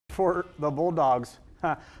for the Bulldogs.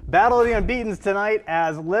 Battle of the Unbeatens tonight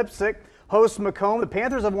as Leipsic hosts McComb. The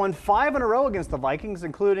Panthers have won 5 in a row against the Vikings,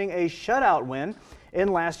 including a shutout win in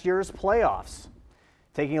last year's playoffs.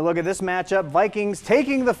 Taking a look at this matchup, Vikings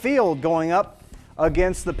taking the field going up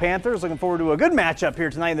against the Panthers. Looking forward to a good matchup here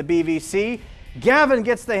tonight in the BVC. Gavin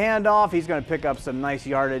gets the handoff. He's going to pick up some nice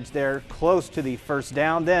yardage there, close to the first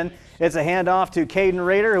down. Then it's a handoff to Caden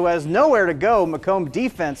Rader, who has nowhere to go. McComb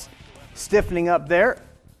defense stiffening up there.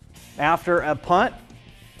 After a punt,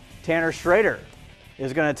 Tanner Schrader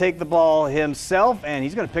is going to take the ball himself, and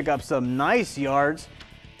he's going to pick up some nice yards.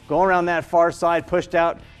 Going around that far side, pushed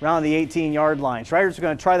out around the 18-yard line. Schrader's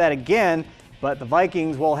going to try that again, but the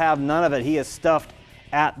Vikings will have none of it. He is stuffed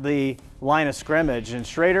at the line of scrimmage. And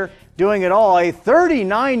Schrader doing it all, a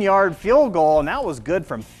 39-yard field goal, and that was good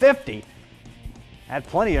from 50. Had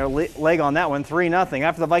plenty of leg on that one, 3-0.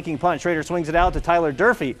 After the Viking punt, Schrader swings it out to Tyler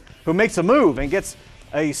Durfee, who makes a move and gets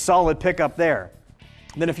a solid pickup there.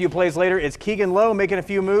 Then a few plays later, it's Keegan Lowe making a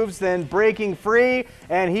few moves, then breaking free,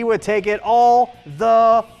 and he would take it all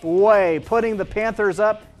the way, putting the Panthers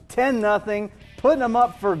up 10-0, putting them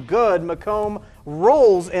up for good. McComb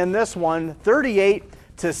rolls in this one,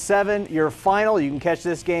 38-7, your final. You can catch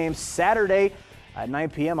this game Saturday at 9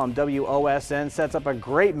 p.m. on WOSN. Sets up a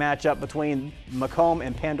great matchup between McComb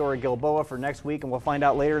and Pandora Gilboa for next week, and we'll find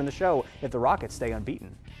out later in the show if the Rockets stay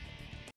unbeaten.